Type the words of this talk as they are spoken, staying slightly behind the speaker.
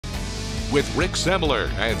with Rick Semler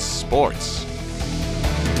and sports.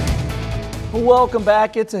 Welcome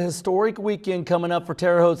back. It's a historic weekend coming up for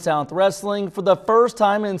Terre Haute South Wrestling. For the first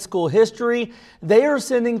time in school history, they are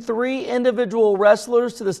sending 3 individual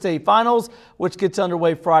wrestlers to the state finals, which gets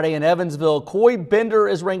underway Friday in Evansville. Coy Bender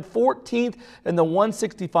is ranked 14th in the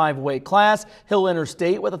 165 weight class. He'll enter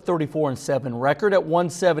state with a 34-7 record. At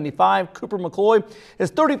 175, Cooper McCloy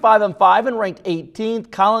is 35-5 and ranked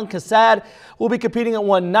 18th. Colin Cassad will be competing at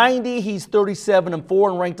 190. He's 37-4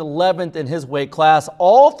 and ranked 11th in his weight class.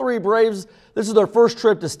 All 3 Braves, this is their first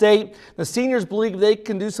trip to state. The seniors believe they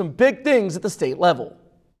can do some big things at the state level.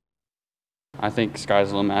 I think sky's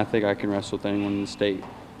the limit. I think I can wrestle with anyone in the state,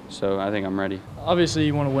 so I think I'm ready. Obviously,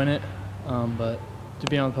 you want to win it, but to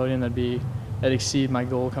be on the podium, that'd exceed my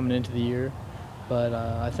goal coming into the year. But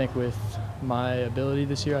I think with my ability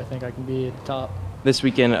this year, I think I can be at the top. This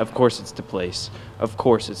weekend, of course, it's to place. Of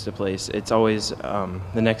course, it's to place. It's always the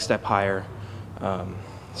next step higher.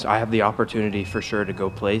 So I have the opportunity for sure to go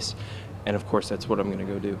place, and of course, that's what I'm going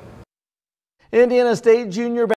to go do. Indiana State junior